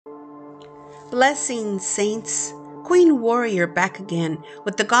Blessings, saints. Queen Warrior back again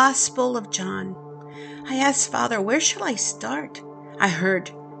with the Gospel of John. I asked Father, where shall I start? I heard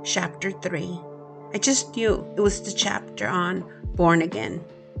chapter 3. I just knew it was the chapter on born again.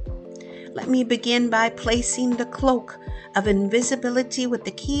 Let me begin by placing the cloak of invisibility with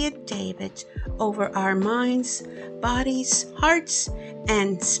the key of David over our minds, bodies, hearts,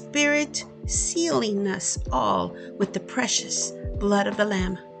 and spirit, sealing us all with the precious blood of the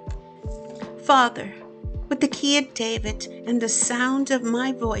Lamb. Father, with the key of David and the sound of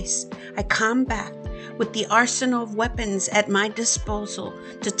my voice, I come back with the arsenal of weapons at my disposal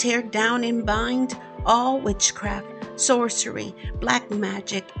to tear down and bind all witchcraft, sorcery, black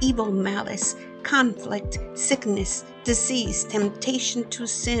magic, evil malice, conflict, sickness, disease, temptation to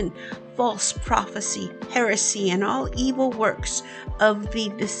sin, false prophecy, heresy, and all evil works of the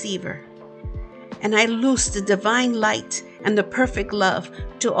deceiver. And I loose the divine light and the perfect love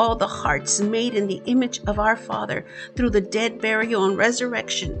to all the hearts made in the image of our Father through the dead, burial, and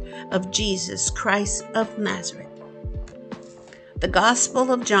resurrection of Jesus Christ of Nazareth. The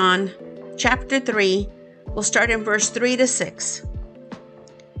Gospel of John, chapter 3, will start in verse 3 to 6.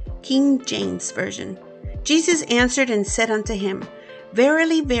 King James Version. Jesus answered and said unto him,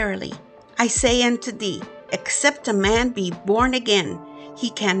 Verily, verily, I say unto thee, except a man be born again,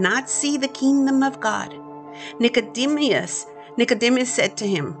 he cannot see the kingdom of God. Nicodemus said to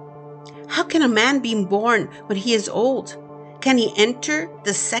him, How can a man be born when he is old? Can he enter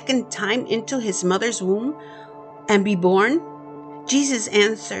the second time into his mother's womb and be born? Jesus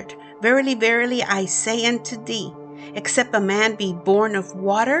answered, Verily, verily, I say unto thee, except a man be born of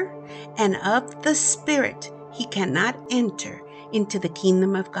water and of the Spirit, he cannot enter into the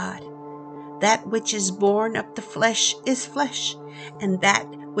kingdom of God. That which is born of the flesh is flesh, and that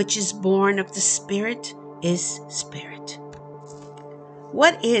which is born of the Spirit is spirit.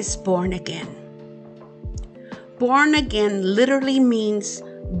 What is born again? Born again literally means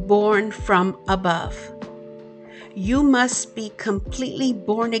born from above. You must be completely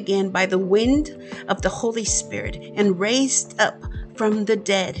born again by the wind of the Holy Spirit and raised up from the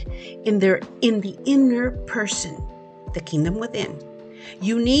dead in the inner person, the kingdom within.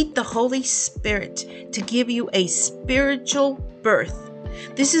 You need the Holy Spirit to give you a spiritual birth.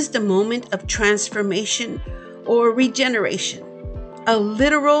 This is the moment of transformation or regeneration, a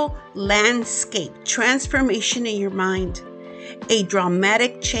literal landscape transformation in your mind, a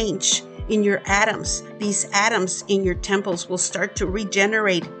dramatic change in your atoms. These atoms in your temples will start to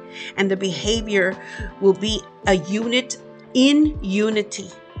regenerate, and the behavior will be a unit in unity.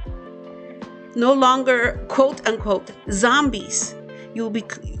 No longer, quote unquote, zombies. You will be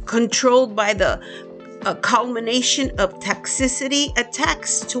controlled by the culmination of toxicity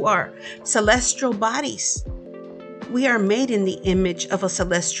attacks to our celestial bodies. We are made in the image of a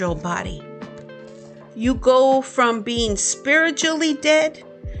celestial body. You go from being spiritually dead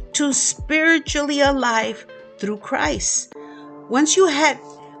to spiritually alive through Christ. Once you had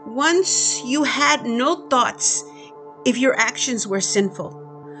no thoughts if your actions were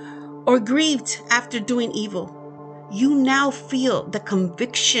sinful or grieved after doing evil. You now feel the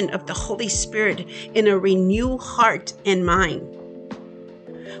conviction of the Holy Spirit in a renewed heart and mind.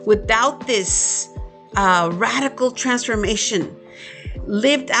 Without this radical transformation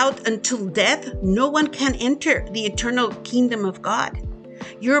lived out until death, no one can enter the eternal kingdom of God.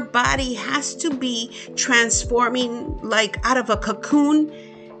 Your body has to be transforming like out of a cocoon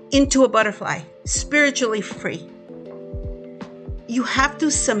into a butterfly, spiritually free. You have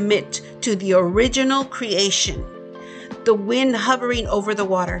to submit to the original creation. The wind hovering over the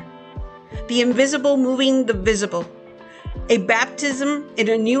water, the invisible moving the visible, a baptism in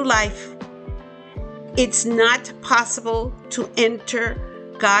a new life. It's not possible to enter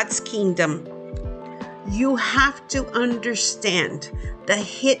God's kingdom. You have to understand the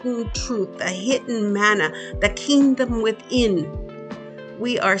hidden truth, the hidden manna, the kingdom within.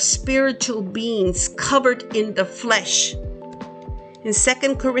 We are spiritual beings covered in the flesh. In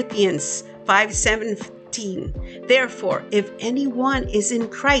 2 Corinthians 5:7, Therefore, if anyone is in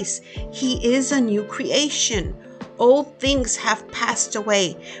Christ, he is a new creation. Old things have passed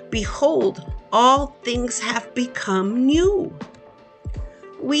away. Behold, all things have become new.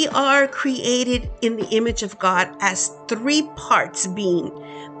 We are created in the image of God as three parts being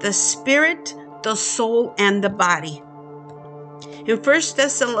the spirit, the soul, and the body. In 1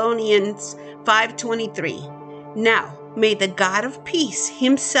 Thessalonians 5:23, Now may the God of peace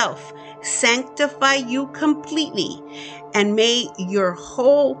himself sanctify you completely, and may your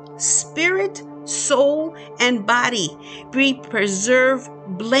whole spirit, soul, and body be preserved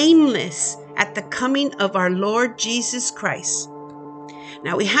blameless at the coming of our Lord Jesus Christ.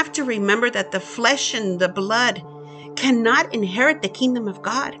 Now we have to remember that the flesh and the blood cannot inherit the kingdom of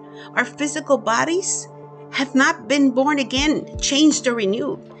God. Our physical bodies have not been born again, changed, or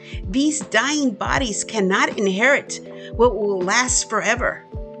renewed. These dying bodies cannot inherit what will last forever.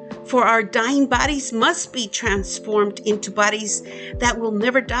 For our dying bodies must be transformed into bodies that will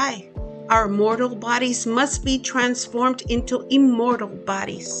never die. Our mortal bodies must be transformed into immortal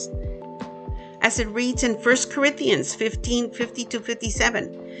bodies. As it reads in 1 Corinthians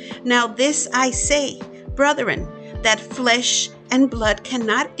 15:50-57. Now this I say, brethren, that flesh and blood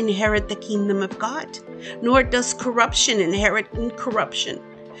cannot inherit the kingdom of God, nor does corruption inherit incorruption.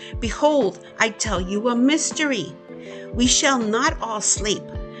 Behold, I tell you a mystery. We shall not all sleep,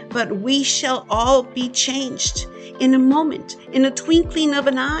 but we shall all be changed in a moment, in a twinkling of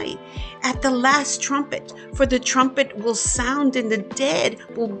an eye, at the last trumpet. For the trumpet will sound, and the dead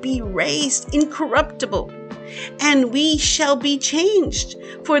will be raised incorruptible, and we shall be changed.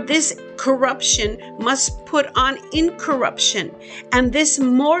 For this corruption must put on incorruption, and this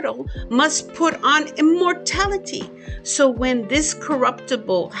mortal must put on immortality. So when this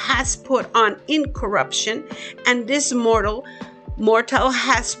corruptible has put on incorruption, and this mortal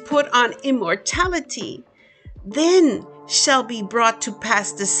has put on immortality, then shall be brought to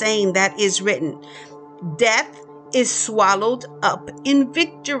pass the saying that is written, death is swallowed up in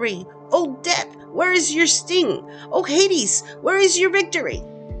victory. O death, where is your sting? O Hades, where is your victory?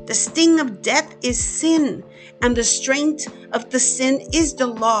 The sting of death is sin, and the strength of the sin is the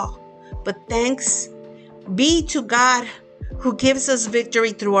law. But thanks be to God who gives us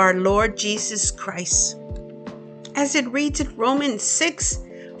victory through our Lord Jesus Christ. As it reads in Romans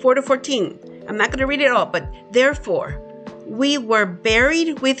 6:4-14. I'm not going to read it all, but therefore we were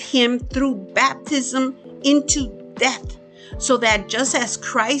buried with him through baptism into death, so that just as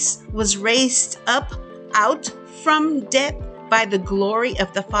Christ was raised up out from death by the glory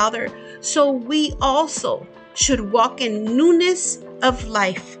of the Father, so we also should walk in newness of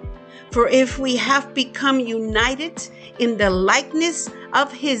life. For if we have become united in the likeness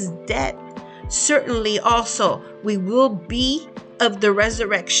of his death, certainly also we will be of the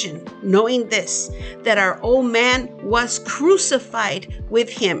resurrection, knowing this, that our old man was crucified with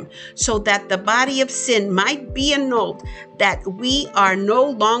him, so that the body of sin might be annulled, that we are no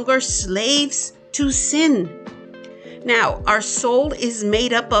longer slaves to sin. Now, our soul is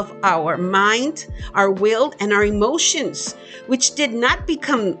made up of our mind, our will, and our emotions, which did not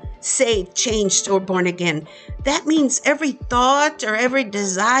become saved, changed, or born again. That means every thought or every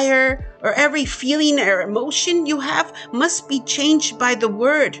desire or every feeling or emotion you have must be changed by the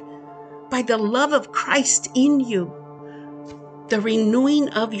word, by the love of Christ in you. The renewing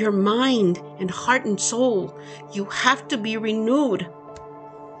of your mind and heart and soul. You have to be renewed.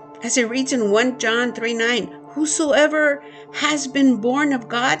 As it reads in 1 John 3:9, whosoever has been born of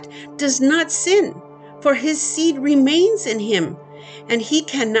God does not sin, for his seed remains in him, and he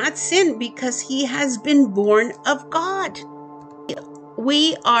cannot sin because he has been born of God.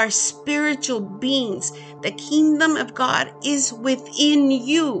 We are spiritual beings. The kingdom of God is within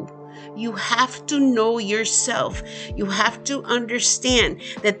you. You have to know yourself. You have to understand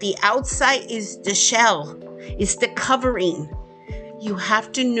that the outside is the shell, is the covering. You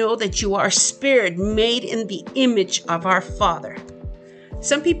have to know that you are spirit made in the image of our Father.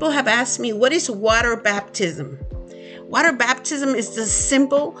 Some people have asked me, what is water baptism? Water baptism is the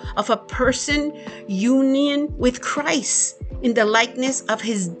symbol of a person union with Christ in the likeness of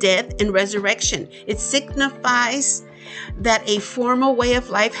his death and resurrection. It signifies that a former way of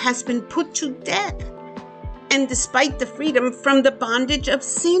life has been put to death, and despite the freedom from the bondage of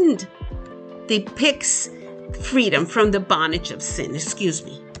sin, depicts freedom from the bondage of sin.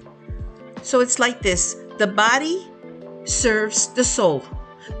 So it's like this. The body serves the soul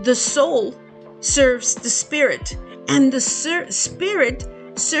serves the spirit, and the spirit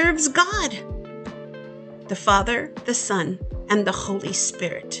serves God, the Father, the Son, and the Holy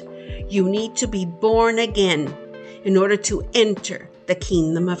Spirit. You need to be born again in order to enter the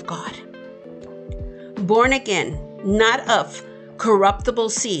kingdom of God. Born again, not of corruptible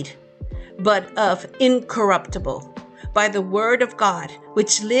seed, but of incorruptible, by the word of God,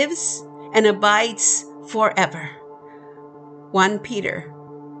 which lives and abides forever. 1 Peter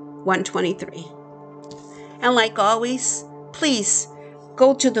 1:23. And like always, please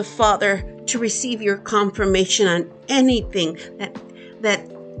go to the Father to receive your confirmation on anything that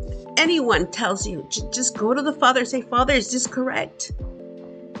anyone tells you. Just go to the Father and say, Father, is this correct?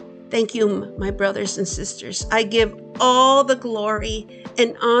 Thank you, my brothers and sisters. I give all the glory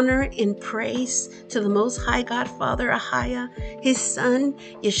and honor and praise to the Most High God, Father Ahaya, His Son,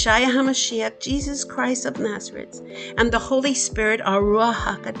 Yeshua HaMashiach, Jesus Christ of Nazareth, and the Holy Spirit, our Ruach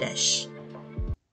HaKodesh.